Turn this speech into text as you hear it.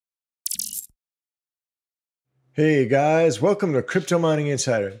Hey guys, welcome to Crypto Mining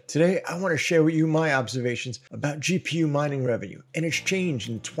Insider. Today I want to share with you my observations about GPU mining revenue and its change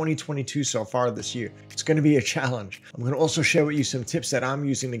in 2022 so far this year. It's going to be a challenge. I'm going to also share with you some tips that I'm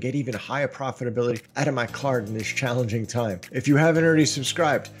using to get even higher profitability out of my card in this challenging time. If you haven't already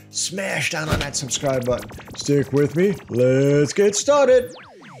subscribed, smash down on that subscribe button. Stick with me, let's get started.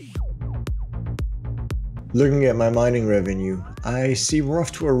 Looking at my mining revenue, I see we're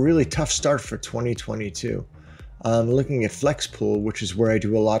off to a really tough start for 2022. I'm looking at FlexPool, which is where I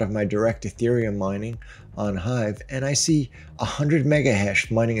do a lot of my direct Ethereum mining on Hive, and I see 100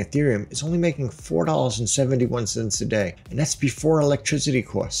 megahash mining Ethereum is only making $4.71 a day, and that's before electricity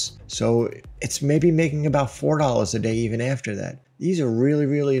costs. So it's maybe making about $4 a day even after that. These are really,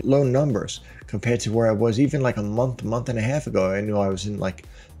 really low numbers compared to where I was even like a month and a half ago. I knew I was in like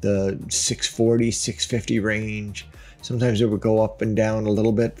the 640, 650 range. Sometimes it would go up and down a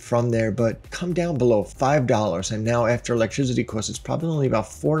little bit from there, but come down below $5. And now after electricity costs, it's probably only about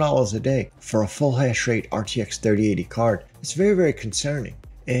 $4 a day for a full hash rate RTX 3080 card. It's very, very concerning.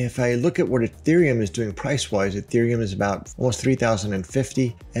 If I look at what Ethereum is doing price-wise, Ethereum is about almost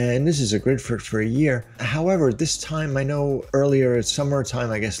 3,050, and this is a grid for a year. However, this time, I know earlier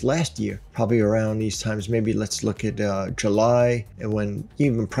summertime, I guess last year, probably around these times, maybe let's look at July, and when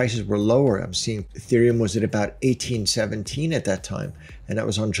even prices were lower. I'm seeing Ethereum was at about 1817 at that time, and that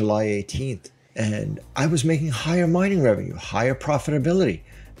was on July 18th. And I was making higher mining revenue, higher profitability.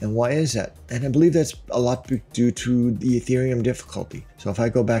 And why is that? And I believe that's a lot due to the Ethereum difficulty. So if I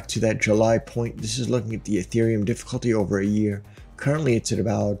go back to that July point, this is looking at the Ethereum difficulty over a year. Currently it's at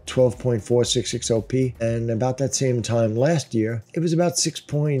about 12.466 OP, and about that same time last year, it was about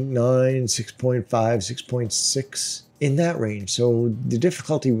 6.9, 6.5, 6.6 in that range. So the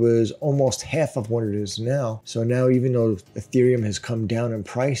difficulty was almost half of what it is now. So now, even though Ethereum has come down in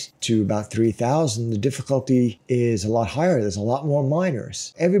price to about 3,000, the difficulty is a lot higher. There's a lot more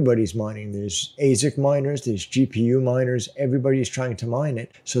miners. Everybody's mining. There's ASIC miners, there's GPU miners, everybody's trying to mine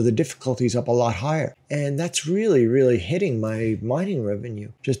it. So the difficulty is up a lot higher. And that's really, really hitting my mining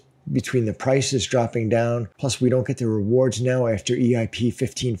revenue. Just between the prices dropping down, plus we don't get the rewards now after EIP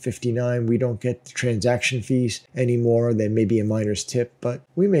 1559. We don't get the transaction fees anymore. There may be a miner's tip, but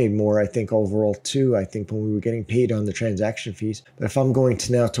we made more, I think, overall too. I think when we were getting paid on the transaction fees. But if I'm going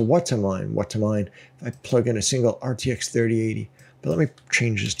to now to what to mine, if I plug in a single RTX 3080, but let me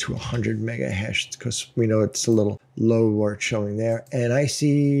change this to 100 mega hash because we know it's a little low where it's showing there. And I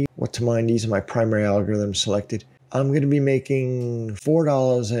see what to mine. These are my primary algorithms selected. I'm going to be making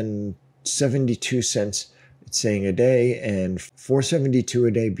 $4.72, it's saying a day, and $4.72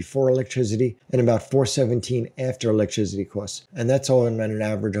 a day before electricity, and about $4.17 after electricity costs. And that's all on an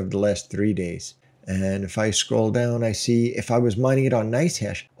average of the last 3 days. And if I scroll down, I see if I was mining it on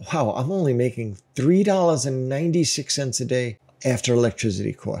NiceHash, wow, I'm only making $3.96 a day after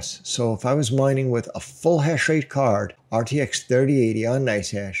electricity costs. So if I was mining with a full hash rate card, RTX 3080 on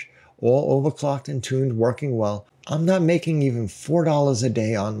NiceHash, all overclocked and tuned, working well, I'm not making even $4 a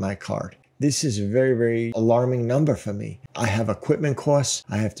day on my card. This is a very, very alarming number for me. I have equipment costs.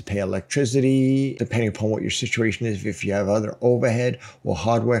 I have to pay electricity, depending upon what your situation is, if you have other overhead or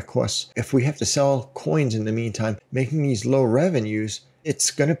hardware costs. If we have to sell coins in the meantime, making these low revenues,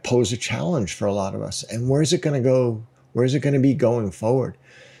 it's going to pose a challenge for a lot of us. And where's it going to go? Where's it going to be going forward?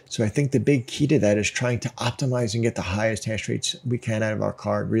 So I think the big key to that is trying to optimize and get the highest hash rates we can out of our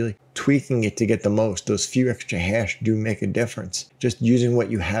card, really tweaking it to get the most. Those few extra hash do make a difference. Just using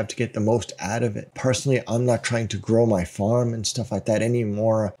what you have to get the most out of it. Personally, I'm not trying to grow my farm and stuff like that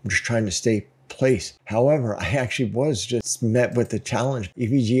anymore. I'm just trying to stay place. However, I actually was just met with the challenge.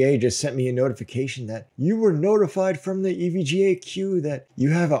 EVGA just sent me a notification that you were notified from the EVGA queue that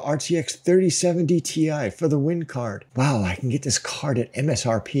you have a RTX 3070 Ti for the Win card. Wow, I can get this card at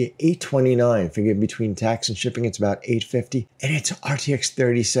MSRP at $829. Figure between tax and shipping, it's about $850. And it's RTX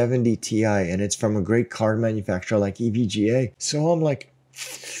 3070 Ti, and it's from a great card manufacturer like EVGA. So I'm like,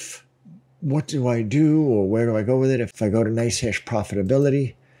 what do I do, or where do I go with it? If I go to NiceHash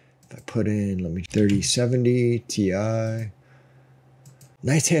profitability, I put in, 3070 Ti.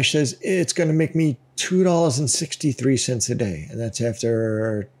 NiceHash says it's going to make me $2.63 a day, and that's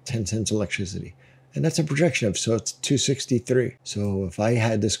after 10 cents electricity. And that's a projection of, so it's 263. So if I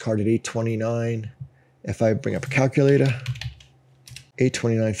had this card at 829, if I bring up a calculator,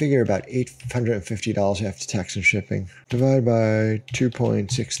 829, figure about $850 after tax and shipping. Divide by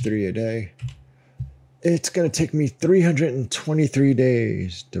 2.63 a day. It's going to take me 323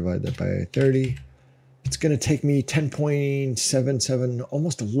 days. Divide that by 30. It's going to take me 10.77,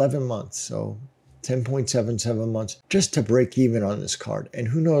 almost 11 months. So 10.77 months just to break even on this card. And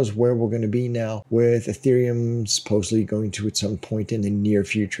who knows where we're going to be now with Ethereum supposedly going to at some point in the near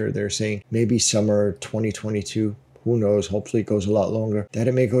future. They're saying maybe summer 2022. Who knows? Hopefully it goes a lot longer. That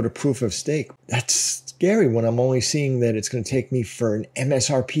it may go to proof of stake. That's scary when I'm only seeing that it's going to take me for an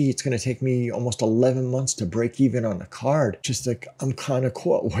MSRP. It's going to take me almost 11 months to break even on a card. Just like, I'm kind of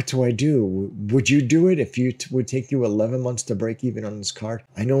caught. What do I do? Would you do it if you would take you 11 months to break even on this card?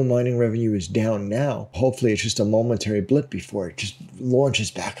 I know mining revenue is down now. Hopefully it's just a momentary blip before it just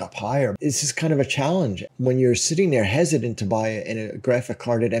launches back up higher. This is kind of a challenge. When you're sitting there hesitant to buy a graphic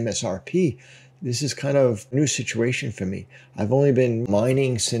card at MSRP, this is kind of a new situation for me. I've only been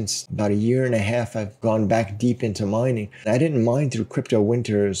mining since about a year and a half. I've gone back deep into mining. I didn't mine through crypto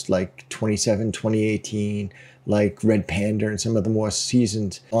winters like 2018, like Red Panda and some of the more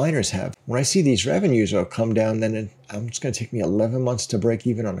seasoned miners have. When I see these revenues come down, then it's going to take me 11 months to break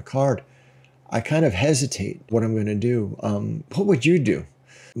even on a card. I kind of hesitate what I'm going to do. What would you do?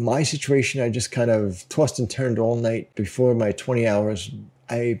 My situation, I just kind of tossed and turned all night before my 20 hours.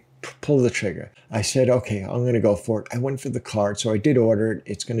 I pull the trigger. I said, okay, I'm going to go for it. I went for the card. So I did order it.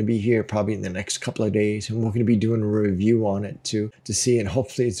 It's going to be here probably in the next couple of days. And we're going to be doing a review on it too, to see. And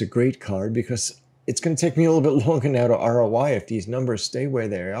hopefully it's a great card, because it's going to take me a little bit longer now to ROI if these numbers stay where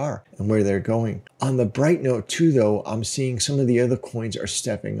they are and where they're going. On the bright note too, though, I'm seeing some of the other coins are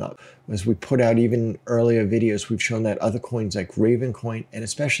stepping up. As we put out even earlier videos, we've shown that other coins like Raven Coin and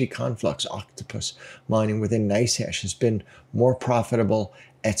especially Conflux Octopus mining within NiceHash has been more profitable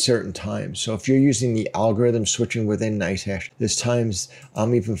at certain times. So if you're using the algorithm switching within NiceHash, there's times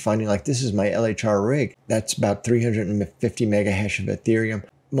I'm even finding, like, this is my LHR rig. That's about 350 megahash of Ethereum.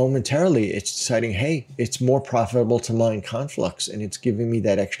 Momentarily, it's deciding, hey, it's more profitable to mine Conflux, and it's giving me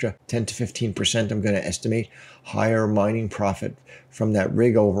that extra 10 to 15%, I'm going to estimate, higher mining profit from that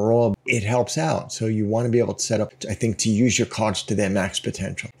rig overall. It helps out. So you want to be able to set up, I think, to use your cards to their max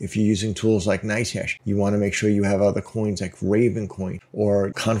potential. If you're using tools like NiceHash, you want to make sure you have other coins like Raven Coin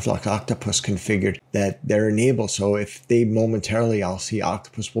or Conflux Octopus configured that they're enabled. So if they momentarily, I'll see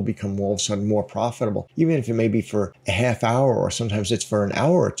Octopus will become all of a sudden more profitable, even if it may be for a half hour or sometimes it's for an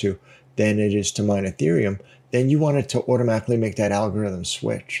hour or two than it is to mine Ethereum, then you want it to automatically make that algorithm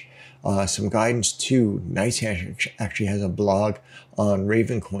switch. Some guidance too. NiceHash actually has a blog on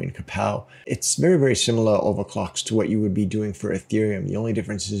Ravencoin, 𝐀𝐌𝐀𝐙𝐎. It's very, very similar overclocks to what you would be doing for Ethereum. The only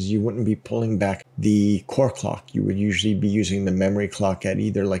difference is you wouldn't be pulling back the core clock. You would usually be using the memory clock at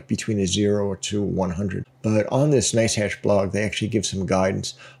either like between a 0 to 100. But on this NiceHash blog, they actually give some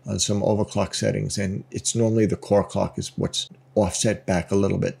guidance on some overclock settings, and it's normally the core clock is what's offset back a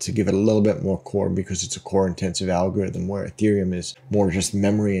little bit to give it a little bit more core, because it's a core intensive algorithm, where Ethereum is more just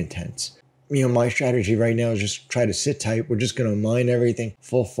memory intense. You know, my strategy right now is just try to sit tight. We're just going to mine everything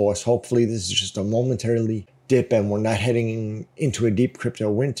full force. Hopefully this is just a momentarily dip and we're not heading into a deep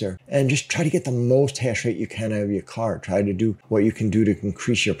crypto winter, and just try to get the most hash rate you can out of your card. Try to do what you can do to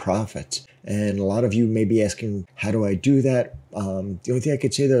increase your profits. And a lot of you may be asking, how do I do that? The only thing I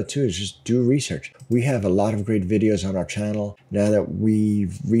could say though too is just do research. We have a lot of great videos on our channel now that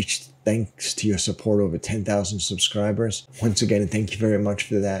we've reached, thanks to your support, over 10,000 subscribers. Once again, thank you very much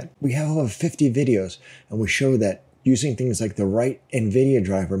for that. We have over 50 videos, and we show that using things like the right NVIDIA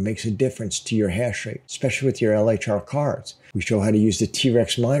driver makes a difference to your hash rate, especially with your LHR cards. We show how to use the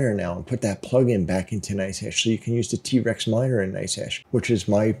T-Rex miner now and put that plugin back into NiceHash, so you can use the T-Rex miner in NiceHash, which is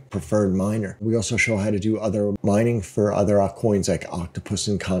my preferred miner. We also show how to do other mining for other coins like Octopus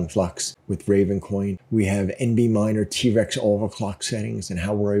and Conflux with Raven Coin. We have NB miner T-Rex overclock settings and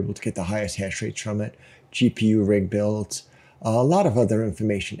how we're able to get the highest hash rates from it, GPU rig builds, a lot of other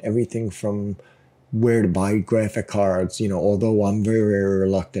information, everything from where to buy graphic cards, you know, although I'm very, very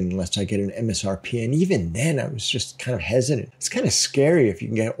reluctant unless I get an MSRP. And even then, I was just kind of hesitant. It's kind of scary if you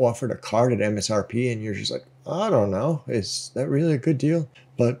can get offered a card at MSRP and you're just like, I don't know, is that really a good deal?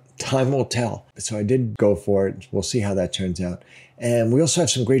 But time will tell. So I did go for it. We'll see how that turns out. And we also have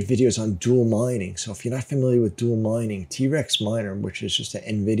some great videos on dual mining. So if you're not familiar with dual mining, T-Rex miner, which is just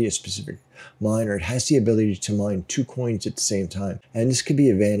an NVIDIA specific miner, it has the ability to mine 2 coins at the same time. And this could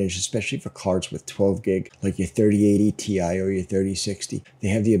be advantage, especially for cards with 12 gig, like your 3080 Ti or your 3060. They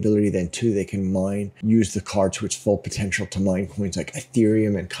have the ability then too, they can mine, use the card to its full potential to mine coins like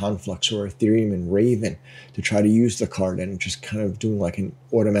Ethereum and Conflux or Ethereum and Raven, to try to use the card and just kind of doing like an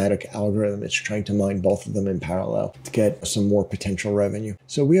automatic algorithm. It's trying to mine both of them in parallel to get some more potential revenue.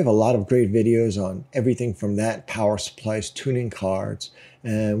 So we have a lot of great videos on everything from that, power supplies, tuning cards,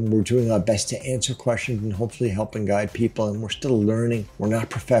 and we're doing our best to answer questions and hopefully help and guide people. And we're still learning. We're not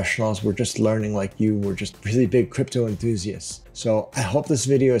professionals. We're just learning like you. We're just really big crypto enthusiasts. So I hope this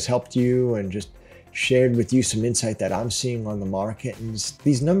video has helped you and just shared with you some insight that I'm seeing on the market. And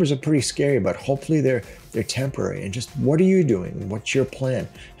these numbers are pretty scary, but hopefully they're temporary. And just what are you doing? What's your plan?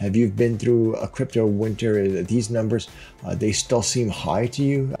 Have you been through a crypto winter? These numbers, they still seem high to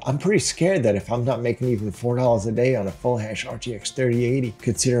you? I'm pretty scared that if I'm not making even $4 a day on a full hash RTX 3080,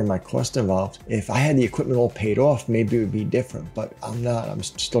 considering my cost involved, if I had the equipment all paid off, maybe it would be different, but I'm not. I'm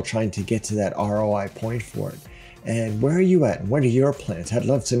still trying to get to that ROI point for it. And where are you at? And what are your plans? I'd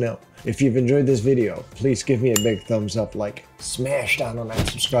love to know. If you've enjoyed this video, please give me a big thumbs up, like smash down on that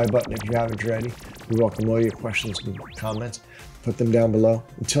subscribe button if you haven't already. We welcome all your questions and comments. Put them down below.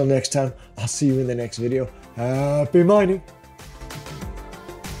 Until next time, I'll see you in the next video. Happy mining!